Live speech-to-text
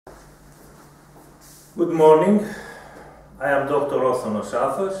Good morning. I am Dr. Othonos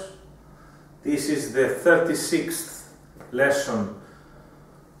Athos. This is the 36th lesson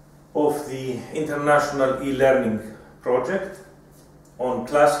of the International e-learning project on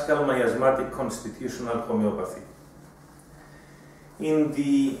classical miasmatic constitutional homeopathy. In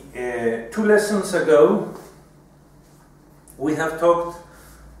the 2 lessons ago, we have talked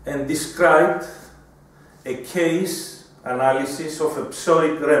and described a case analysis of a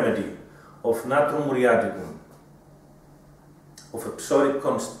psoric remedy of natrum muriaticum, of a psoric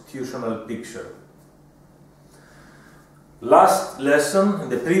constitutional picture. Last lesson, in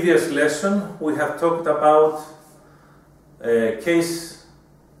the previous lesson, we have talked about a case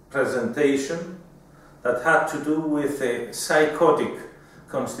presentation that had to do with a psychotic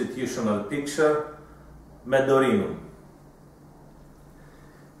constitutional picture, medorinum.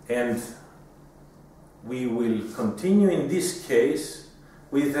 And we will continue in this case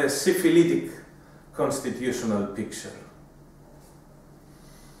with a syphilitic constitutional picture.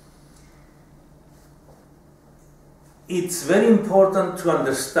 It's very important to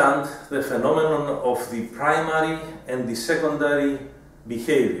understand the phenomenon of the primary and the secondary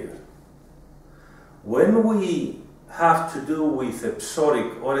behavior. When we have to do with a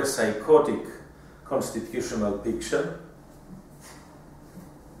psoric or a psychotic constitutional picture,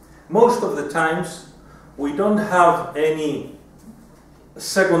 most of the times we don't have any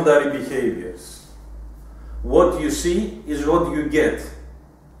secondary behaviors. What you see is what you get,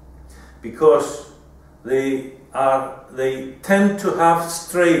 because they tend to have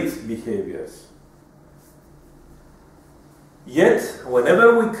straight behaviors. Yet,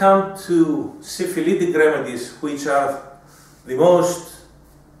 whenever we come to syphilitic remedies, which are the most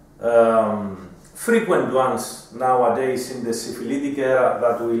frequent ones nowadays in the syphilitic era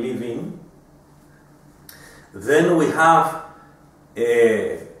that we live in, then we have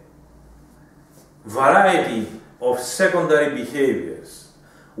a variety of secondary behaviors.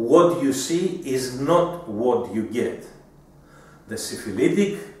 What you see is not what you get. The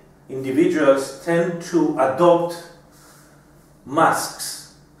syphilitic individuals tend to adopt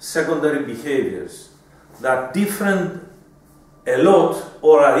masks, secondary behaviors, that differ a lot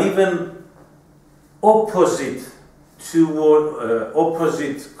or are even opposite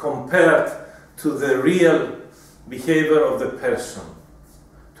compared to the real behavior of the person,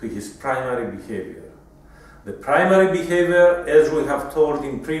 to his primary behavior. The primary behavior, as we have told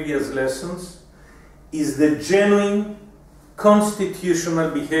in previous lessons, is the genuine constitutional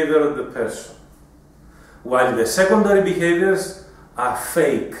behavior of the person, while the secondary behaviors are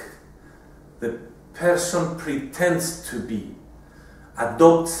fake. The person pretends to be,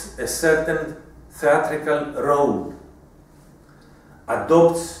 adopts a certain theatrical role,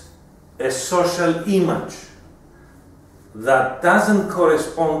 adopts a social image that doesn't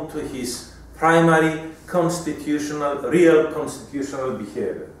correspond to his primary real constitutional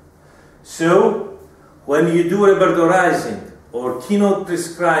behavior. So, when you do repertorizing or keynote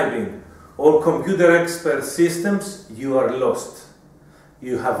prescribing or computer expert systems, you are lost.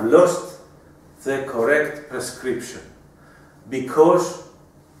 You have lost the correct prescription. Because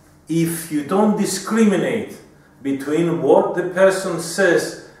if you don't discriminate between what the person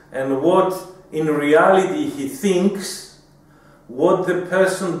says and what in reality he thinks, what the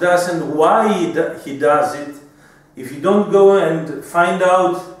person does and why he does it, if you don't go and find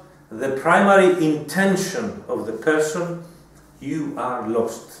out the primary intention of the person, you are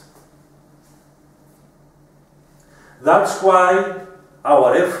lost. That's why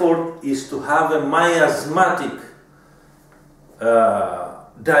our effort is to have a miasmatic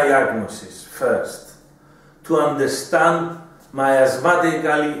diagnosis first, to understand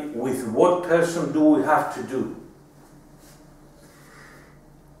miasmatically with what person do we have to do.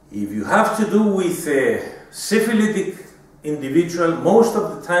 If you have to do with a syphilitic individual, most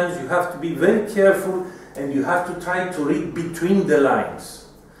of the times you have to be very careful and you have to try to read between the lines.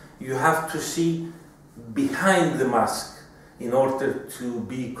 You have to see behind the mask in order to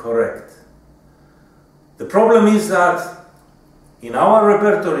be correct. The problem is that in our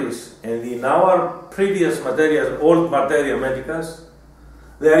repertories and in our previous materials, old materia medicas,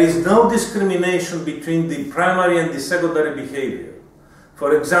 there is no discrimination between the primary and the secondary behavior.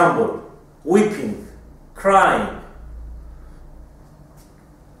 For example, weeping, crying.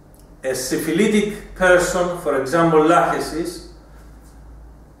 A syphilitic person, for example, Lach,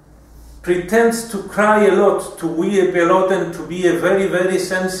 pretends to cry a lot, to weep a lot, and to be a very, very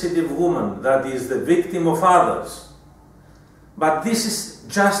sensitive woman that is the victim of others. But this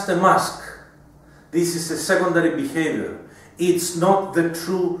is just a mask. This is a secondary behavior. It's not the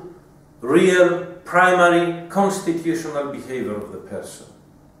true, real, primary constitutional behavior of the person.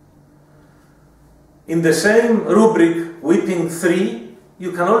 In the same rubric, Weeping 3,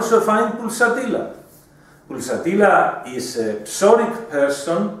 you can also find Pulsatilla. Pulsatilla is a psoric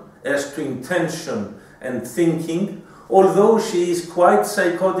person as to intention and thinking, although she is quite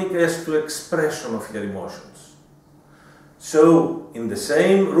psychotic as to expression of her emotions. So, in the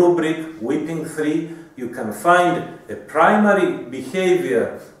same rubric, Weeping 3, you can find a primary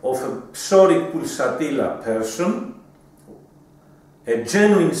behavior of a psoric Pulsatilla person, a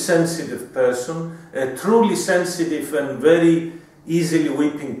genuine sensitive person, a truly sensitive and very easily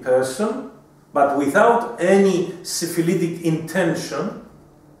weeping person, but without any syphilitic intention.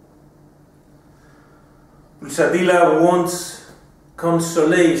 Pulsatilla wants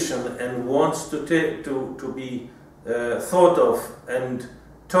consolation and wants to be thought of and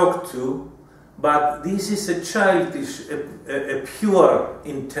talked to, but this is a childish, a pure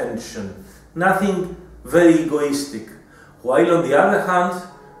intention, nothing very egoistic. While on the other hand,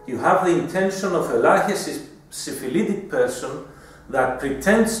 you have the intention of a Lach syphilitic person that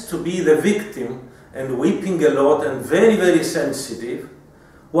pretends to be the victim and weeping a lot and very, very sensitive,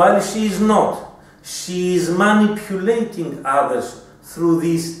 while she is not. She is manipulating others through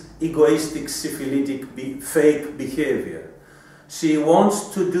this egoistic syphilitic fake behavior. She wants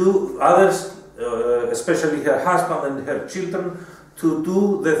to do others, especially her husband and her children, to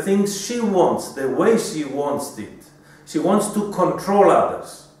do the things she wants, the way she wants it. She wants to control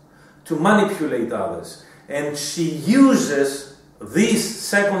others, to manipulate others, and she uses this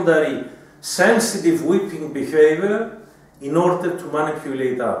secondary sensitive weeping behavior in order to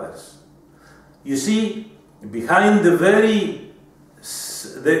manipulate others. You see, behind the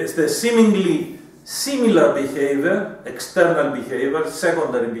seemingly similar behavior, external behavior,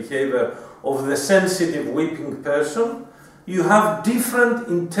 secondary behavior of the sensitive weeping person, you have different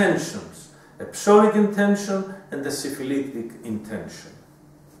intentions, a psoric intention and a syphilitic intention.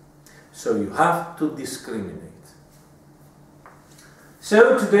 So you have to discriminate.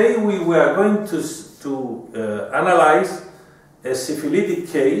 So today we were going to analyze a syphilitic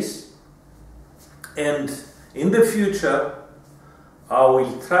case, and in the future I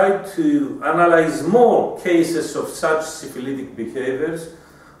will try to analyze more cases of such syphilitic behaviors.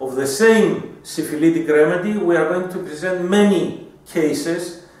 Of the same syphilitic remedy, we are going to present many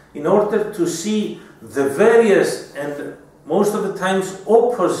cases in order to see the various and most of the times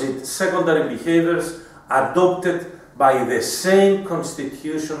opposite secondary behaviors adopted by the same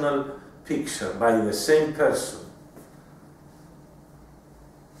constitutional picture, by the same person.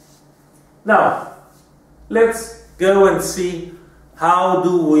 Now, let's go and see how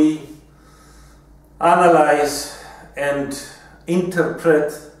do we analyze and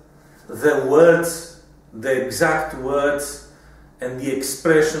interpret the words, the exact words and the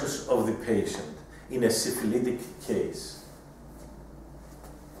expressions of the patient in a syphilitic case.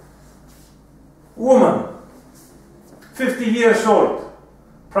 Woman, 50 years old,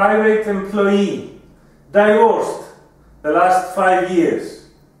 private employee, divorced the last 5 years.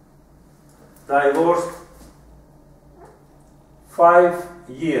 Divorced 5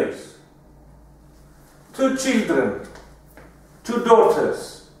 years. 2 children, 2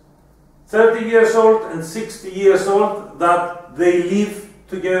 daughters, 30 years old and 60 years old, that they live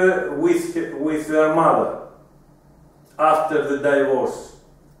together with their mother after the divorce.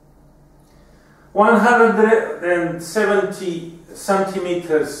 170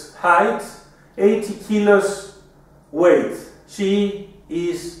 centimeters height, 80 kilos weight. She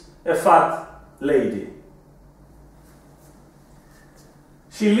is a fat lady.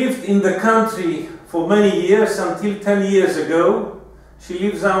 She lived in the country for many years, until 10 years ago. She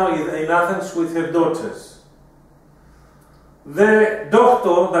lives now in Athens with her daughters. The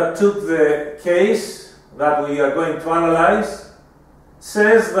doctor that took the case that we are going to analyze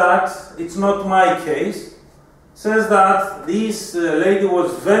says that, it's not my case, says that this lady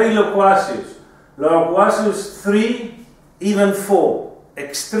was very loquacious. Loquacious 3, even 4,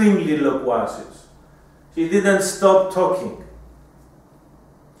 extremely loquacious. She didn't stop talking.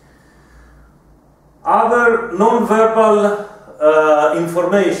 Other non-verbal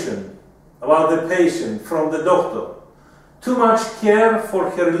information about the patient from the doctor. Too much care for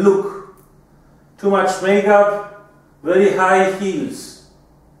her look, too much makeup, very high heels.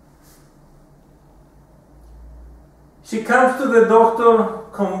 She comes to the doctor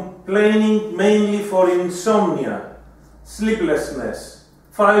complaining mainly for insomnia, sleeplessness.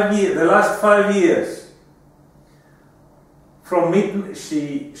 5 years, the last 5 years. From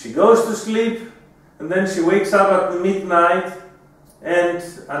she goes to sleep, and then she wakes up at midnight, and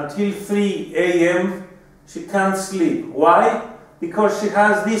until 3 a.m. she can't sleep. Why? Because she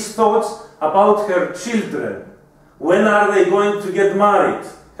has these thoughts about her children. When are they going to get married?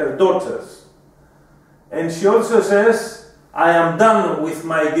 Her daughters. And she also says, I am done with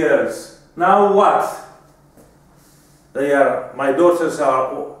my girls. Now what? My daughters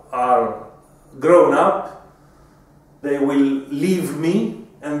are grown up. They will leave me.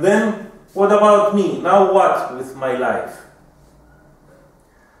 And then, what about me? Now what with my life?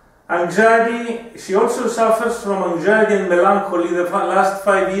 Anxiety, she also suffers from anxiety and melancholy the last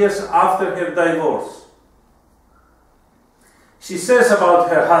 5 years after her divorce. She says about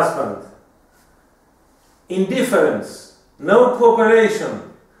her husband, indifference, no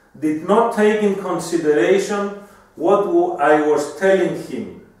cooperation, did not take in consideration what I was telling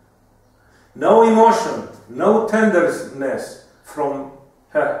him. No emotion, no tenderness from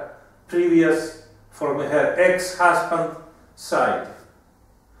her ex-husband's side.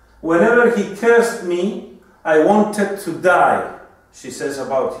 Whenever he cursed me, I wanted to die, she says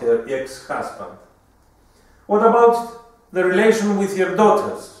about her ex-husband. What about the relation with your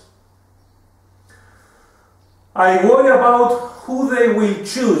daughters? I worry about who they will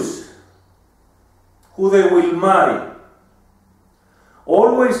choose, who they will marry.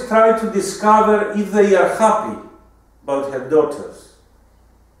 Always try to discover if they are happy about her daughters.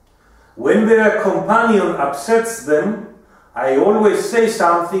 When their companion upsets them, I always say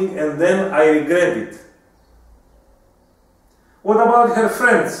something and then I regret it. What about her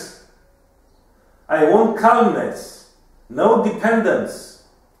friends? I want calmness, no dependence,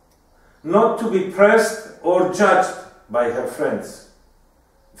 not to be pressed or judged by her friends,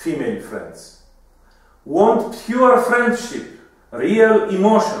 female friends. Want pure friendship, real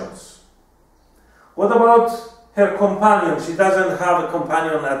emotions. What about her companion? She doesn't have a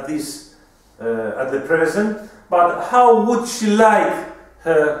companion at the present. But how would she like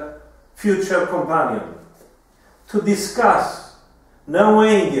her future companion? To discuss, no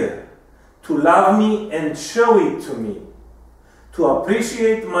anger, to love me and show it to me, to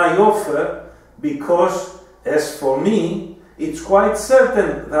appreciate my offer, because as for me, it's quite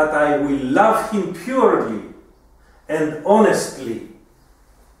certain that I will love him purely and honestly.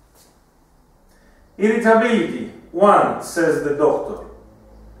 Irritability, 1, says the doctor.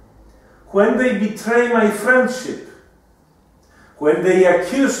 When they betray my friendship, when they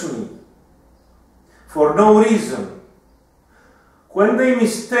accuse me for no reason, when they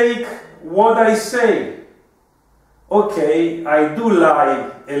mistake what I say. Okay, I do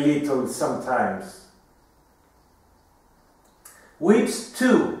lie a little sometimes. Weeps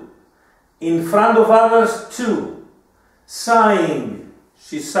too, in front of others too, sighing,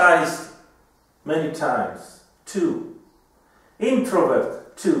 she sighs many times too.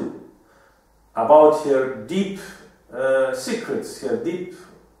 Introvert too. About her deep secrets, her deep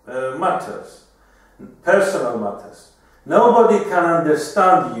matters, personal matters. Nobody can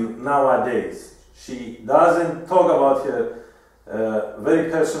understand you nowadays. She doesn't talk about her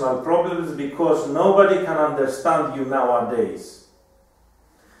very personal problems because nobody can understand you nowadays.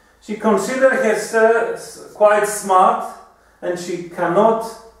 She considers herself quite smart and she cannot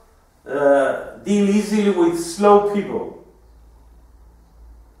deal easily with slow people.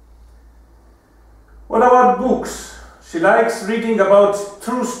 What about books? She likes reading about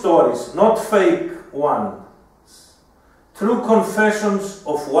true stories, not fake ones. True confessions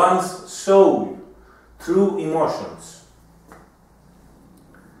of one's soul, true emotions.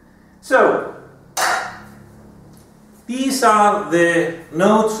 So, these are the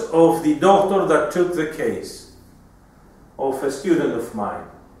notes of the doctor that took the case of a student of mine.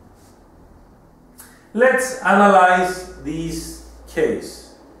 Let's analyze this case.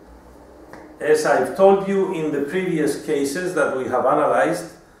 As I've told you in the previous cases that we have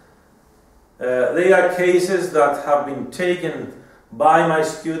analyzed, they are cases that have been taken by my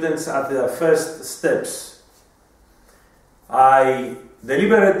students at their first steps. I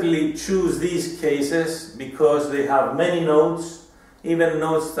deliberately choose these cases because they have many notes, even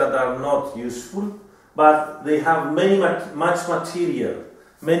notes that are not useful, but they have much material,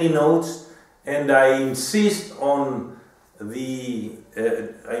 many notes, and I insist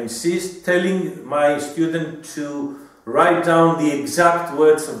telling my student to write down the exact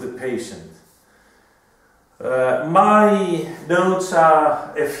words of the patient. My notes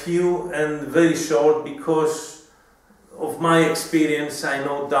are a few and very short because of my experience. I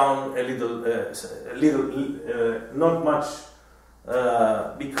note down a little, not much,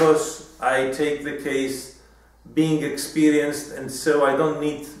 because I take the case being experienced, and so I don't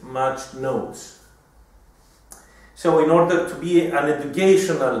need much notes. So in order to be an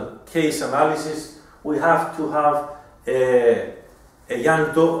educational case analysis, we have to have a new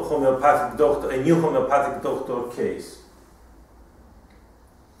homeopathic doctor case.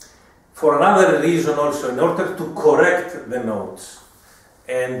 For another reason also, in order to correct the notes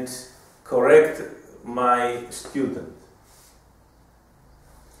and correct my student.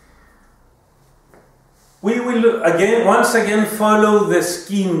 We will once again follow the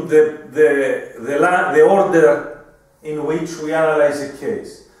scheme, the order in which we analyze a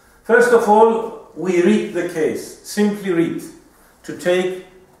case. First of all, we read the case, simply read, to take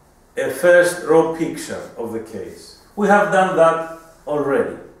a first raw picture of the case. We have done that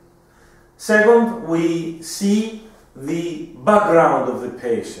already. Second, we see the background of the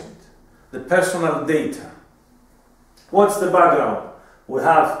patient, the personal data. What's the background? We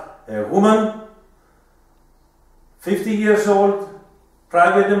have a woman, 50 years old,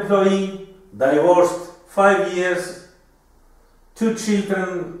 private employee, divorced 5 years, 2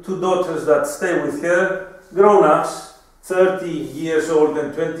 children, 2 daughters that stay with her, grown-ups, 30 years old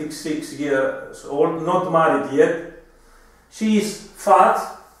and 26 years old, not married yet. She is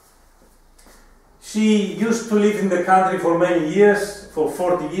fat. She used to live in the country for many years, for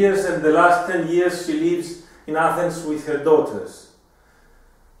 40 years, and the last 10 years she lives in Athens with her daughters.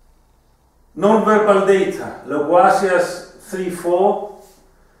 Non-verbal data, loquacious 3-4,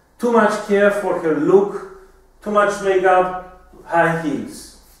 too much care for her look, too much makeup, high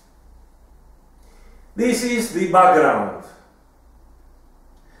heels. This is the background.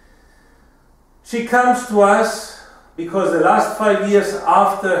 She comes to us because the last 5 years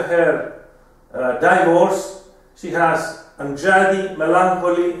after her divorce, she has anxiety,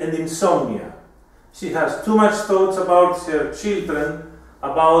 melancholy, and insomnia. She has too much thoughts about her children,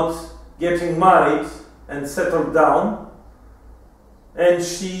 about getting married and settled down, and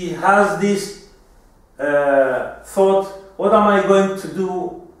she has this thought, what am I going to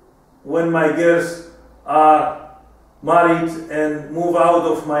do when my girls are married and move out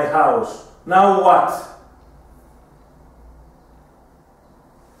of my house? Now what?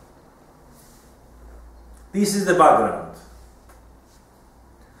 This is the background.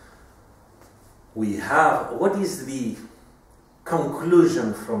 We have, what is the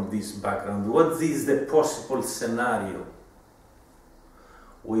conclusion from this background? What is the possible scenario?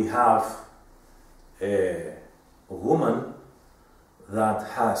 We have a woman that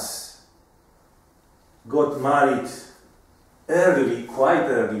has got married early, quite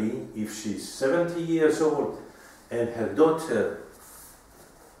early, if she's 70 years old, and her daughter,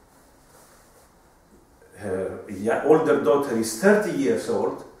 her older daughter is 30 years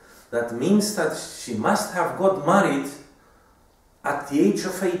old. That means that she must have got married at the age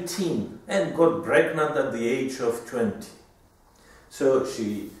of 18 and got pregnant at the age of 20. So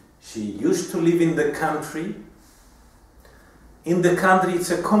she used to live in the country. In the country,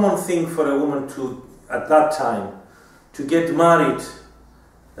 it's a common thing for a woman to, at that time, to get married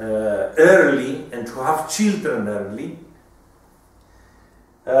early and to have children early.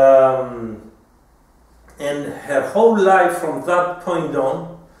 And her whole life from that point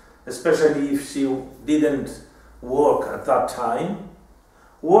on, especially if she didn't work at that time,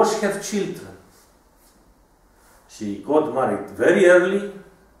 was her children. She got married very early.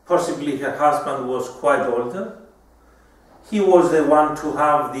 Possibly her husband was quite older. He was the one to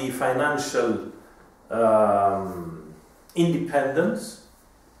have the financial independence.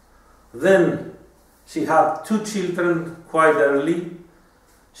 Then she had 2 children quite early.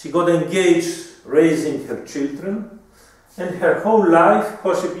 She got engaged raising her children, and her whole life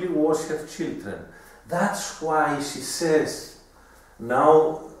possibly was her children. That's why she says,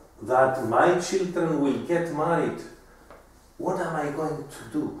 now that my children will get married, what am I going to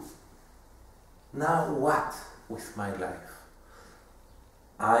do? Now what with my life?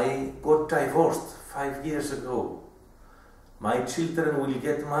 I got divorced 5 years ago. My children will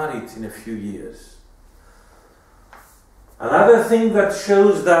get married in a few years. Another thing that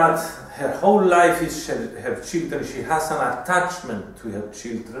shows that her whole life is her children, she has an attachment to her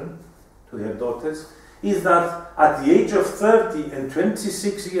children, to her daughters, is that at the age of 30 and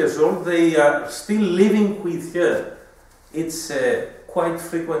 26 years old, they are still living with her. It's a quite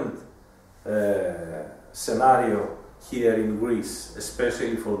frequent scenario here in Greece,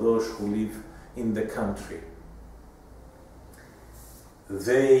 especially for those who live in the country.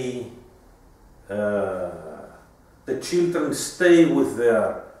 The children stay with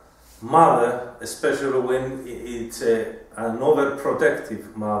their mother, especially when it's an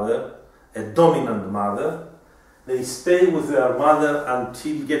overprotective mother, a dominant mother. They stay with their mother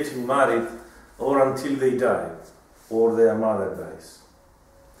until getting married or until they die or their mother dies.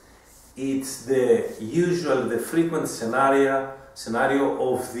 It's the frequent scenario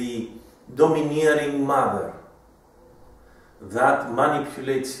of the domineering mother that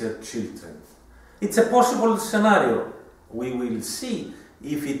manipulates her children. It's a possible scenario. We will see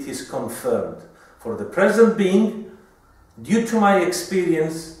if it is confirmed. For the present being, due to my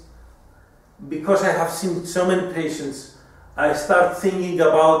experience, because I have seen so many patients, I start thinking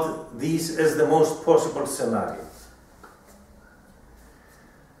about this as the most possible scenario.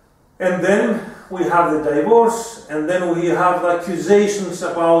 And then we have the divorce, and then we have the accusations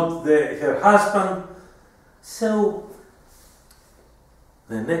about her husband. So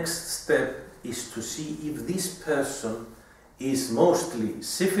the next step is to see if this person is mostly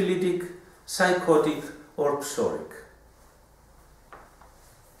syphilitic, psychotic, or psoric.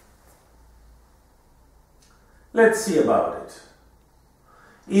 Let's see about it.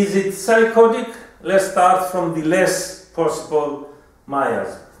 Is it psychotic? Let's start from the less possible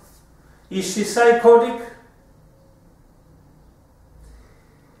miasm. Is she psychotic?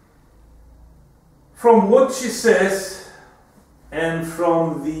 From what she says and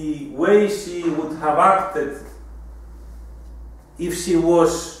from the way she would have acted if she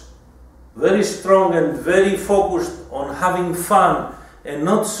was very strong and very focused on having fun and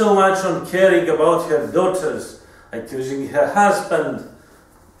not so much on caring about her daughters, accusing her husband,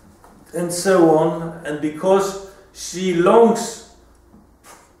 and so on, and because she longs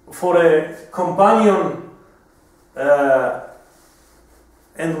for a companion,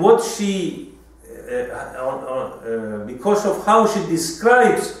 and what she, because of how she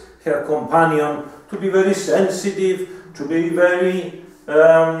describes her companion to be very sensitive, to be very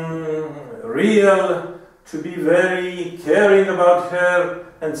real, to be very caring about her,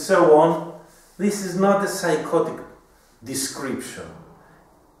 and so on. This is not a psychotic description.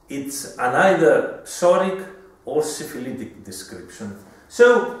 It's an either psoric or syphilitic description.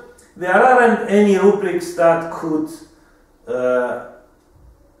 So there aren't any rubrics that could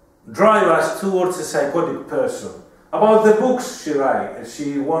drive us towards a psychotic person. About the books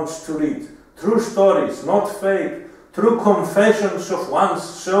she wants to read, true stories, not fake, true confessions of one's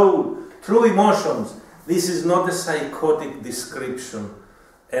soul, true emotions. This is not a psychotic description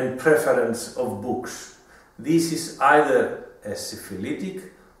and preference of books. This is either a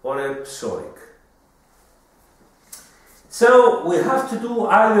syphilitic or a psoric. So we have to do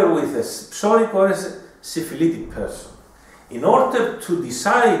either with a psoric or a syphilitic person. In order to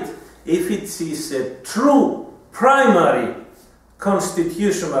decide if it is a true primary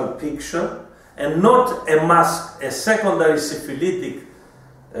constitutional picture and not a mask, a secondary syphilitic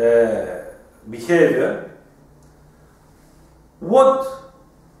behavior, what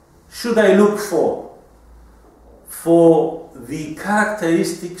should I look for? For the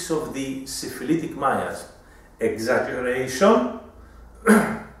characteristics of the syphilitic miasm: exaggeration,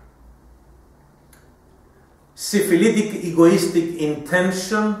 syphilitic egoistic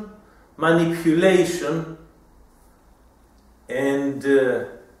intention, manipulation, and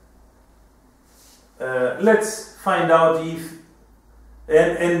let's find out if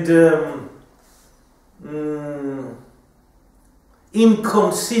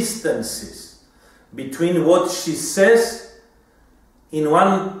inconsistencies between what she says in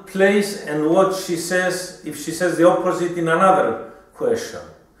one place and what she says if she says the opposite in another question,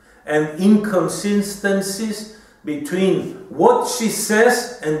 and inconsistencies between what she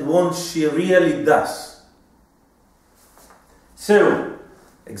says and what she really does. So,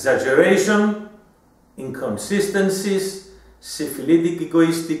 exaggeration, inconsistencies, syphilitic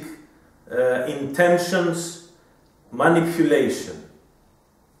egoistic intentions, manipulation.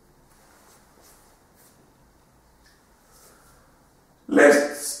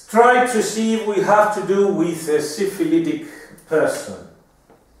 Let's try to see if we have to do with a syphilitic person.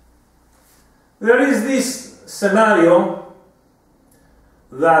 There is this scenario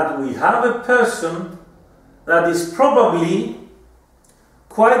that we have a person that is probably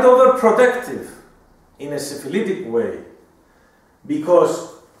quite overprotective in a syphilitic way,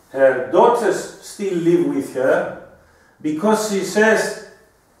 because her daughters still live with her, because she says,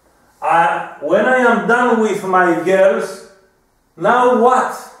 when I am done with my girls, now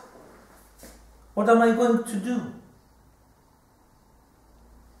what? What am I going to do?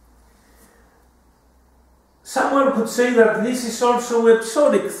 Someone could say that this is also a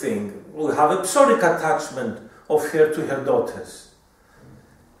psoric thing. We have a psoric attachment of her to her daughters.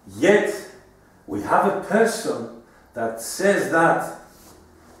 Yet, we have a person that says that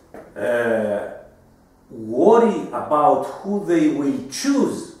worry about who they will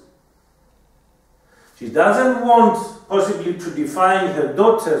choose. She doesn't want possibly to define her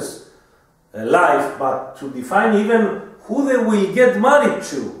daughter's life, but to define even who they will get married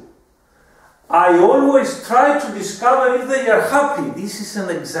to. I always try to discover if they are happy. This is an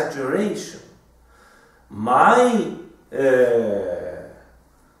exaggeration. My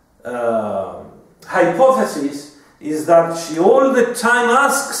hypothesis is that she all the time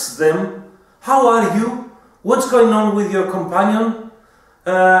asks them, how are you? What's going on with your companion?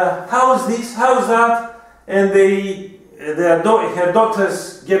 how's this, how's that, and her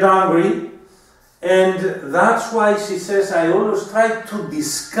daughters get angry, and that's why she says, I always try to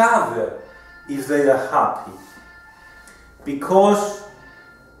discover if they are happy, because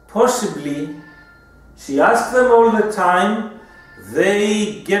possibly she asks them all the time,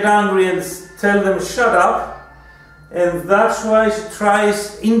 they get angry and tell them shut up, and that's why she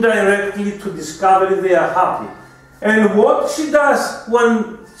tries indirectly to discover if they are happy. And what she does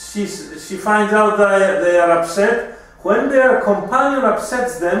when she finds out that they are upset, when their companion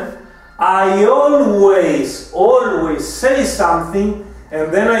upsets them, I always say something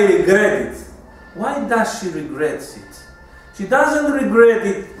and then I regret it. Why does she regret it? She doesn't regret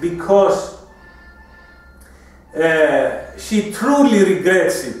it because she truly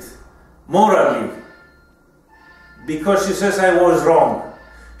regrets it, morally. Because she says, I was wrong.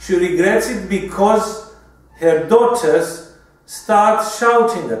 She regrets it because her daughters start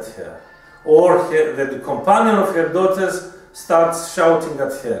shouting at her, or the companion of her daughters starts shouting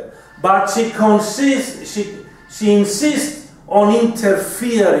at her. But she insists on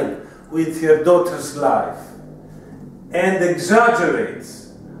interfering with her daughter's life and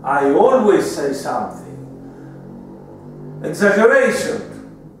exaggerates. I always say something. Exaggeration.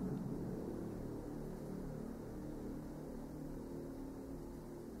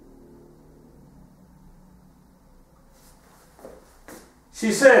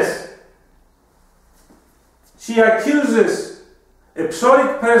 She says, she accuses a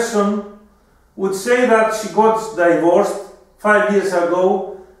psoric person, would say that she got divorced 5 years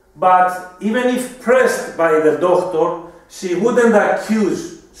ago, but even if pressed by the doctor, she wouldn't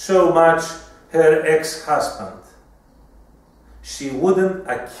accuse so much her ex-husband. She wouldn't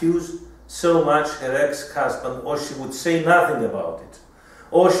accuse so much her ex-husband, or she would say nothing about it.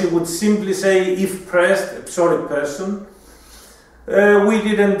 Or she would simply say, if pressed, a psoric person, we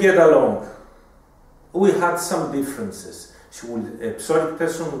didn't get along. We had some differences. A psoric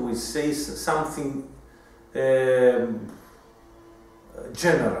person will say something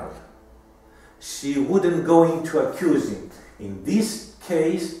general. She wouldn't go into accusing. In this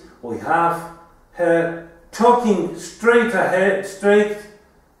case, we have her talking straight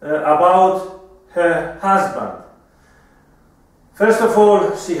about her husband. First of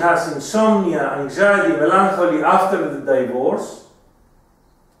all, she has insomnia, anxiety, melancholy after the divorce.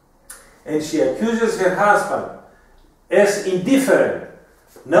 And she accuses her husband as indifferent,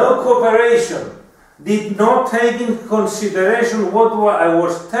 no cooperation, did not take into consideration what I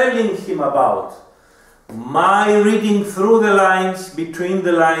was telling him about. My reading through the lines, between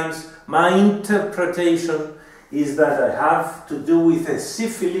the lines, my interpretation is that I have to do with a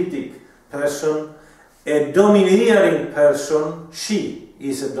syphilitic person, a domineering person. She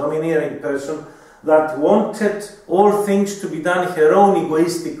is a domineering person that wanted all things to be done her own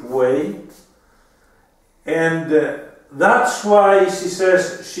egoistic way, and that's why she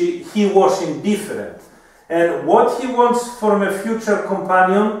says he was indifferent. And what he wants from a future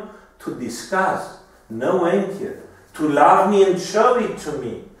companion? To discuss, no anchor, to love me and show it to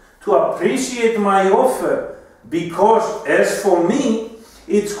me, to appreciate my offer, because as for me,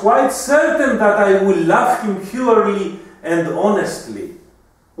 it's quite certain that I will love him purely and honestly.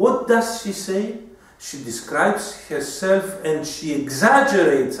 What does she say? She describes herself and she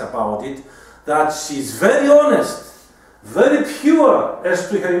exaggerates about it, that she's very honest, very pure as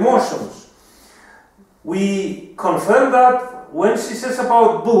to her emotions. We confirm that when she says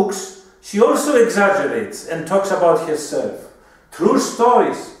about books, she also exaggerates and talks about herself. True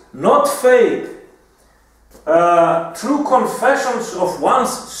stories, not fake. True confessions of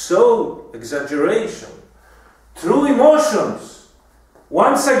one's soul, exaggeration. True emotions.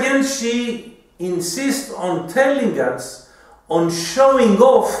 Once again, she insists on telling us, on showing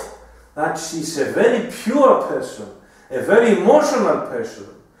off that she's a very pure person, a very emotional person,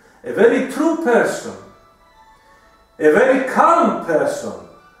 a very true person, a very calm person.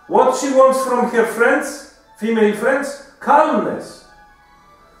 What she wants from her friends, female friends? Calmness.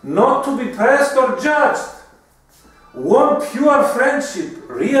 Not to be pressed or judged. Want pure friendship,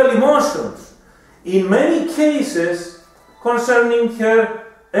 real emotions. In many cases, concerning her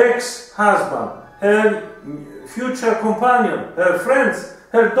ex-husband, her future companion, her friends,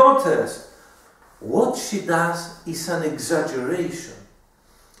 her daughters, what she does is an exaggeration.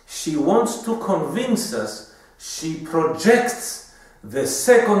 She wants to convince us, she projects the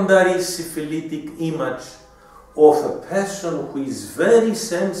secondary syphilitic image of a person who is very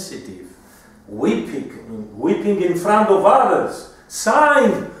sensitive, weeping in front of others,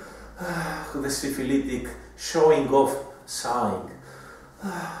 sighing, the syphilitic showing off, sighing,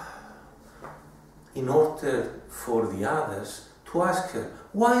 in order for the others to ask her,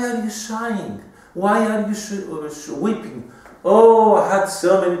 why are you sighing? Why are you weeping? Oh, I had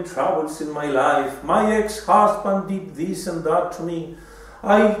so many troubles in my life. My ex-husband did this and that to me.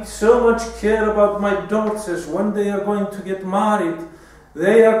 I so much care about my daughters when they are going to get married.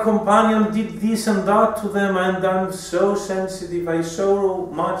 Their companion did this and that to them, and I'm so sensitive. I so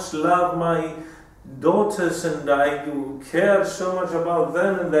much love my daughters, and I care so much about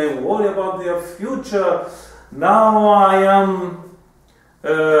them, and I worry about their future. Now I am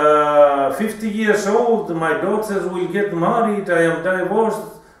 50 years old, my daughters will get married, I am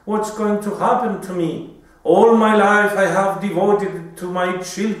divorced, what's going to happen to me? All my life I have devoted to my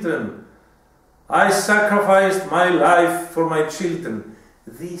children. I sacrificed my life for my children.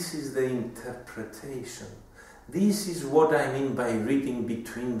 This is the interpretation. This is what I mean by reading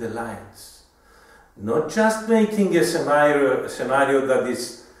between the lines. Not just making a scenario that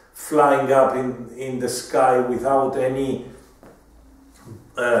is flying up in the sky without any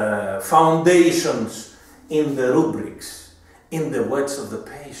foundations in the rubrics, in the words of the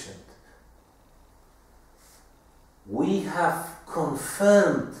patient. We have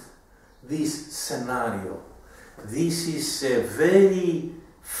confirmed this scenario. This is a very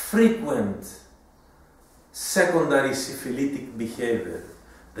frequent secondary syphilitic behavior.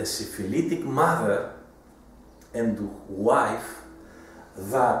 The syphilitic mother and wife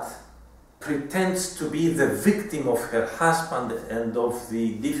that pretends to be the victim of her husband and of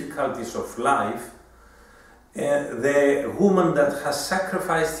the difficulties of life, the woman that has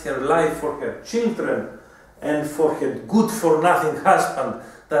sacrificed her life for her children and for her good-for-nothing husband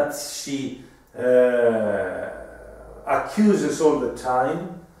that she accuses all the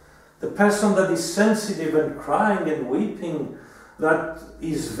time, the person that is sensitive and crying and weeping, that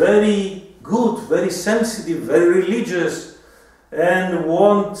is very good, very sensitive, very religious, and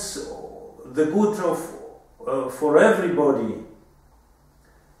wants the good of for everybody.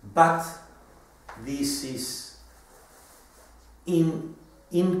 But this is in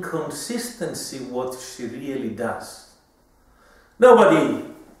inconsistency what she really does. Nobody,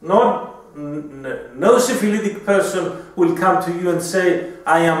 no syphilitic person will come to you and say,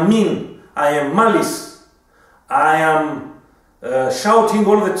 I am mean, I am malice, I am shouting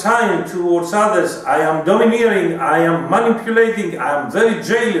all the time towards others, I am domineering, I am manipulating, I am very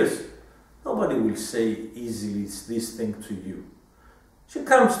jealous. Nobody will say easily this thing to you. She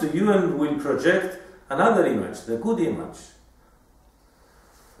comes to you and will project another image, the good image.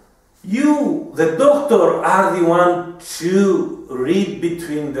 You, the doctor, are the one to read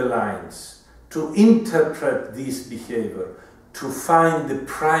between the lines, to interpret this behavior, to find the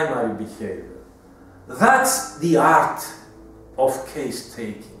primary behavior. That's the art of case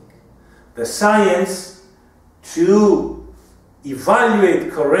taking. The science to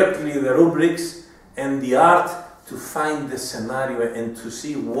evaluate correctly the rubrics, and the art to find the scenario and to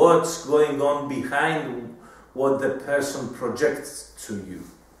see what's going on behind what the person projects to you.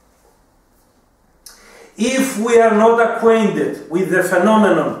 If we are not acquainted with the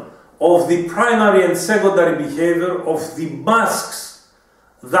phenomenon of the primary and secondary behavior, of the masks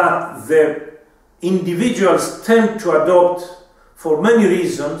that the individuals tend to adopt for many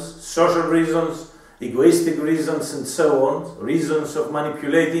reasons, social reasons, egoistic reasons and so on, reasons of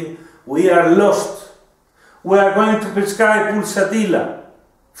manipulating, we are lost. We are going to prescribe pulsatilla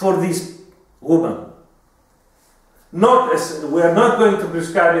for this woman. We are not going to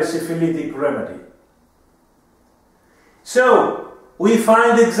prescribe a syphilitic remedy. So, we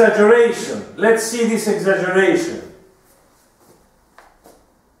find exaggeration. Let's see this exaggeration.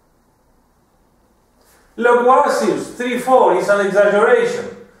 Loquacious 3-4 is an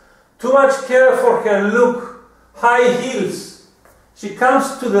exaggeration. Too much care for her look, high heels. She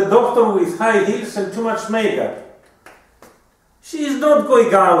comes to the doctor with high heels and too much makeup. She is not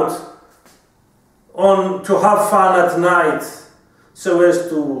going out to have fun at night so as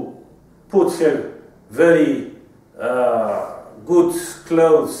to put her very good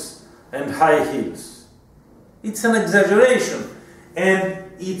clothes and high heels. It's an exaggeration,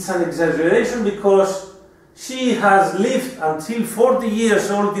 and it's an exaggeration because she has lived until 40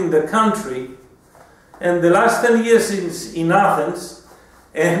 years old in the country, and the last 10 years in Athens,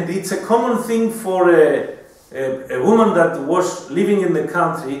 and it's a common thing for a woman that was living in the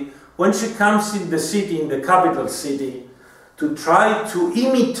country, when she comes in the city, in the capital city, to try to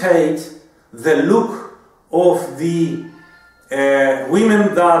imitate the look of the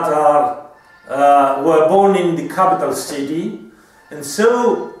women that were born in the capital city. And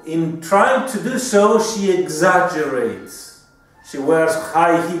so, in trying to do so, she exaggerates. She wears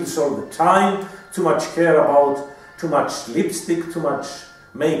high heels all the time, too much care about too much lipstick, too much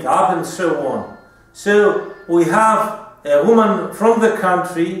makeup, and so on. So, we have a woman from the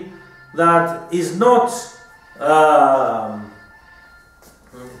country that is not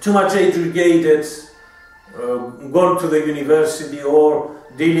too much educated, gone to the university or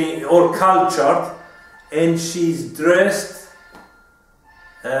dealing or cultured, and she's dressed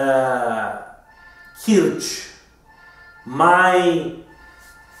kirch. My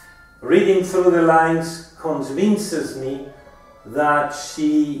reading through the lines convinces me that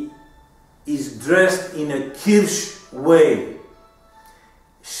she is dressed in a kirch way.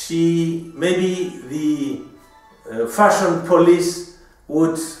 Maybe the fashion police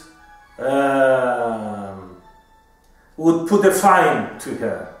would put a fine to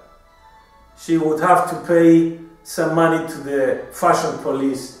her. She would have to pay some money to the fashion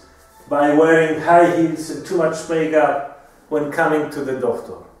police by wearing high heels and too much makeup when coming to the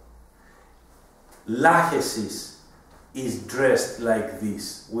doctor. Lach is dressed like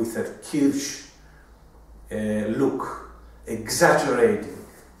this, with a kirch look, exaggerating,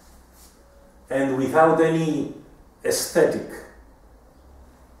 and without any aesthetic.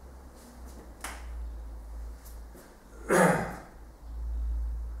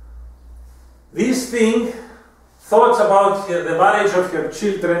 This thing, thoughts about the marriage of her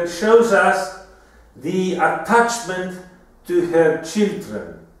children, shows us the attachment to her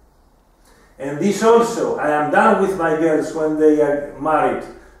children. And this also, I am done with my girls when they are married.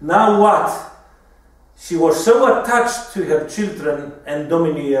 Now what? She was so attached to her children and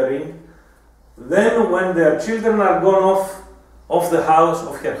domineering. Then when their children are gone of the house,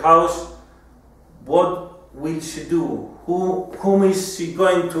 of her house, what will she do? Whom is she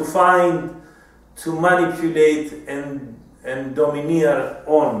going to find to manipulate and domineer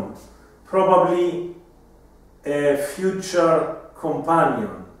on? Probably a future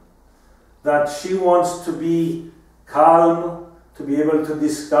companion that she wants to be calm, to be able to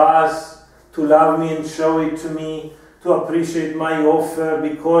discuss, to love me and show it to me, to appreciate my offer,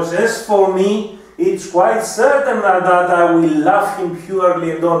 because as for me, it's quite certain that I will love him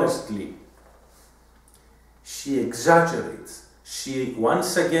purely and honestly. She exaggerates. She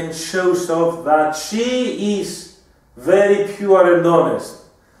once again shows off that she is very pure and honest.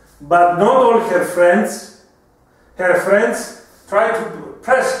 But not all her friends try to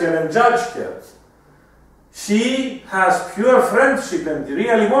press her and judge her. She has pure friendship and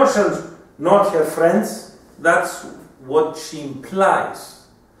real emotions, not her friends. That's what she implies.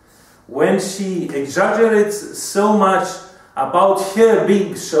 When she exaggerates so much about her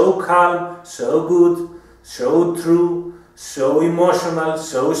being so calm, so good, so true, so emotional,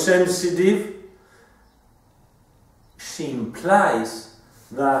 so sensitive, she implies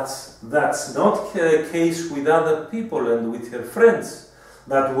that that's not the case with other people and with her friends.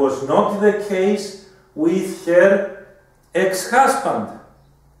 That was not the case with her ex-husband.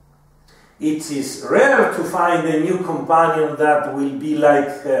 It is rare to find a new companion that will be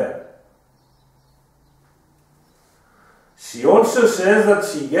like her. She also says that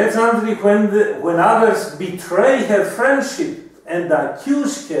she gets angry when others betray her friendship and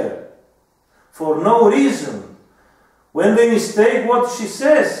accuse her for no reason, when they mistake what she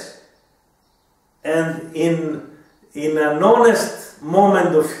says. And in an honest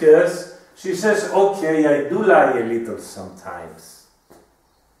moment of hers, she says, okay, I do lie a little sometimes.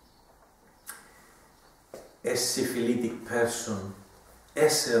 A syphilitic person,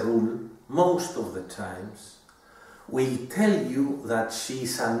 as a rule, most of the times, will tell you that she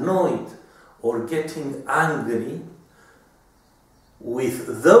is annoyed or getting angry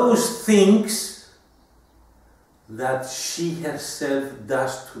with those things that she herself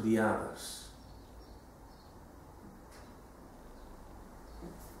does to the others.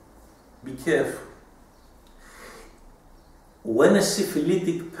 Be careful. When a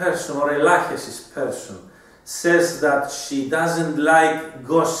syphilitic person or a lachesis person says that she doesn't like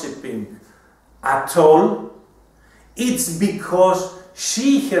gossiping at all, it's because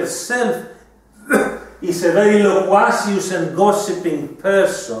she herself is a very loquacious and gossiping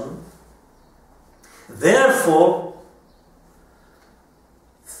person. Therefore,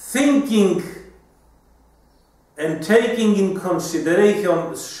 thinking and taking in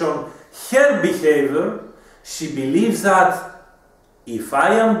consideration her behavior, she believes that if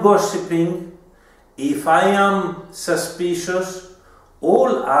I am gossiping, if I am suspicious,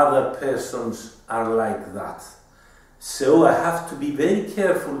 all other persons are like that. So I have to be very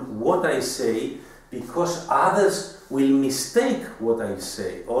careful what I say, because others will mistake what I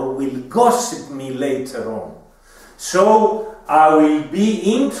say or will gossip me later on. So I will be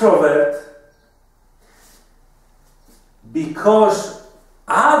introvert because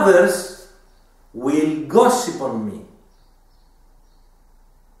others will gossip on me.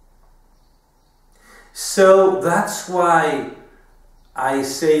 So that's why I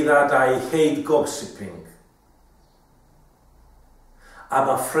say that I hate gossiping. I'm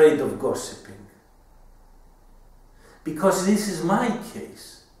afraid of gossiping. Because this is my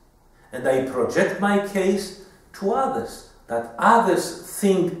case. And I project my case to others, that others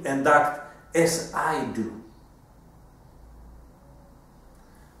think and act as I do.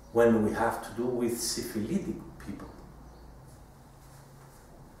 When we have to do with syphilitic people.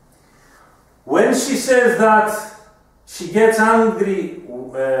 When she says that she gets angry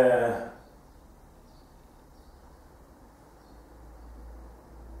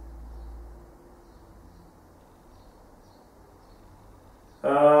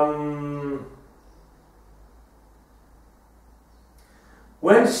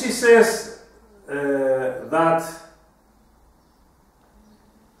when she says that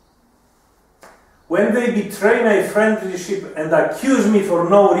when they betray my friendship and accuse me for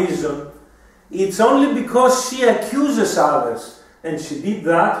no reason, it's only because she accuses others. And she did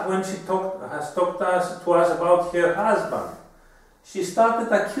that when she has talked to us about her husband. She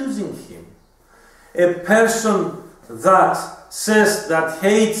started accusing him. A person that says that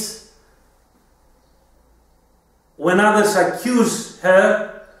hates when others accuse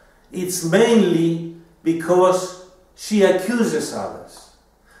her, it's mainly because she accuses others.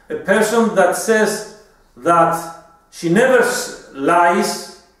 A person that says that she never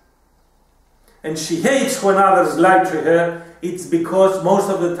lies and she hates when others lie to her, it's because most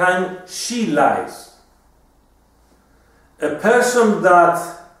of the time she lies. A person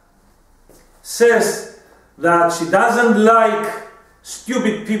that says that she doesn't like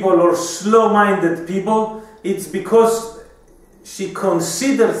stupid people or slow-minded people, it's because she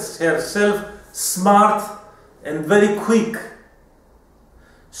considers herself smart and very quick.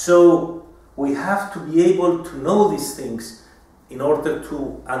 So we have to be able to know these things in order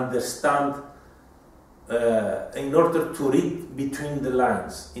to understand, in order to read between the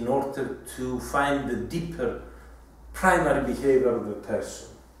lines, in order to find the deeper primary behavior of the person.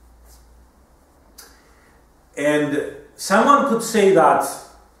 And someone could say that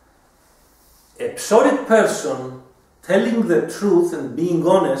a psoric person telling the truth and being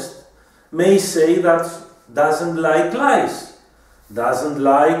honest may say that doesn't like lies, doesn't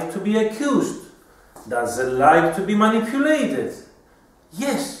like to be accused, doesn't like to be manipulated.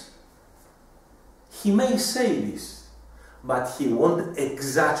 Yes, he may say this, but he won't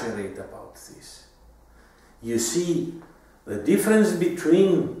exaggerate about this. You see, the difference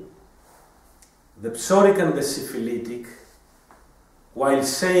between the psoric and the syphilitic, while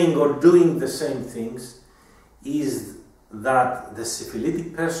saying or doing the same things, is that the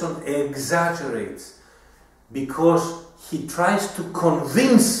syphilitic person exaggerates because he tries to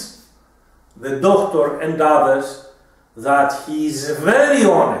convince the doctor and others that he is very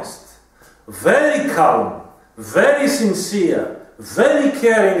honest, very calm, very sincere, very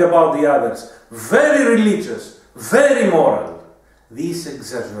caring about the others, very religious, very moral. This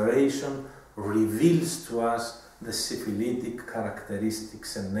exaggeration reveals to us the syphilitic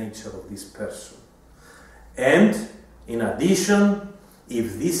characteristics and nature of this person. And in addition,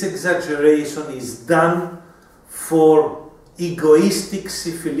 if this exaggeration is done for egoistic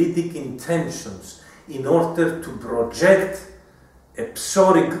syphilitic intentions in order to project a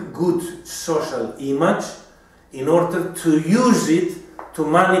psoric good social image, in order to use it to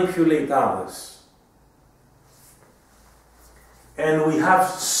manipulate others. And we have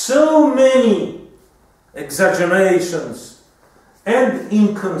so many exaggerations and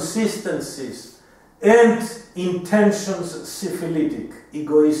inconsistencies and intentions syphilitic,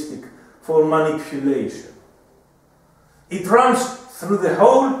 egoistic, for manipulation. It runs through the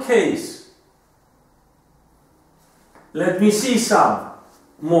whole case. Let me see some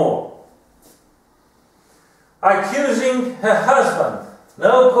more. Accusing her husband,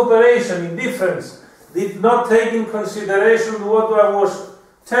 no cooperation, indifference, did not take in consideration what I was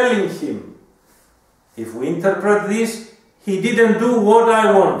telling him. If we interpret this, he didn't do what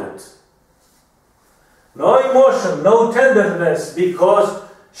I wanted. No emotion, no tenderness, because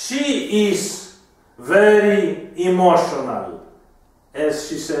she is very emotional, as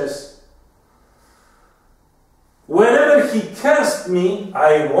she says. Whenever he cursed me,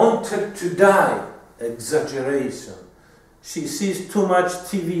 I wanted to die. Exaggeration. She sees too much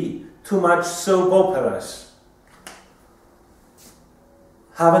TV, too much soap operas.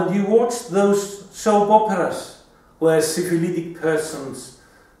 Haven't you watched those soap operas where syphilitic persons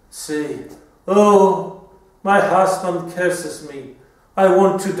say, "Oh, my husband curses me, I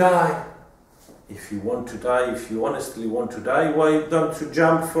want to die"? If you want to die, if you honestly want to die, why don't you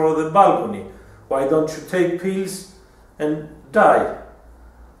jump from the balcony? Why don't you take pills and die?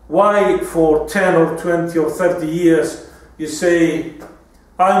 Why for 10 or 20 or 30 years you say,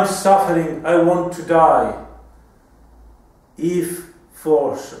 I'm suffering, I want to die? If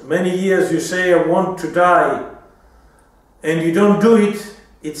for many years you say, I want to die, and you don't do it,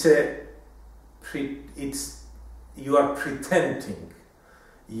 you are pretending,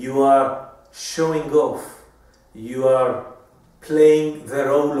 you are showing off, you are playing the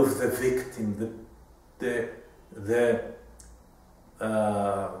role of the victim, the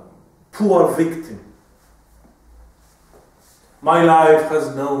poor victim. My life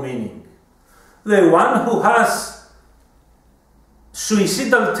has no meaning. The one who has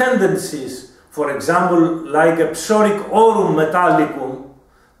suicidal tendencies, for example, like a psoric aurum metallicum,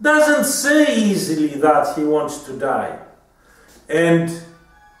 doesn't say easily that he wants to die. And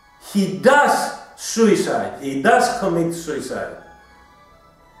he does suicide, he does commit suicide.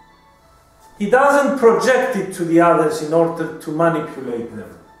 He doesn't project it to the others in order to manipulate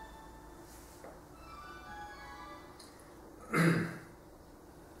them.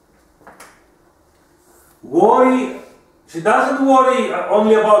 She doesn't worry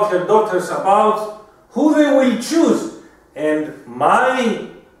only about her daughters, about who they will choose. And my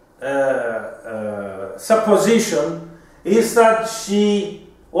supposition is that she,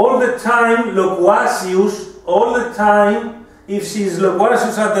 all the time, loquacious, all the time, if she is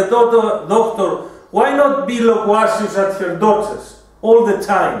loquacious at the doctor, why not be loquacious at her daughters all the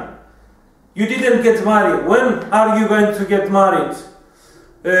time? You didn't get married. When are you going to get married?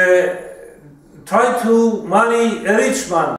 Try to marry a rich man.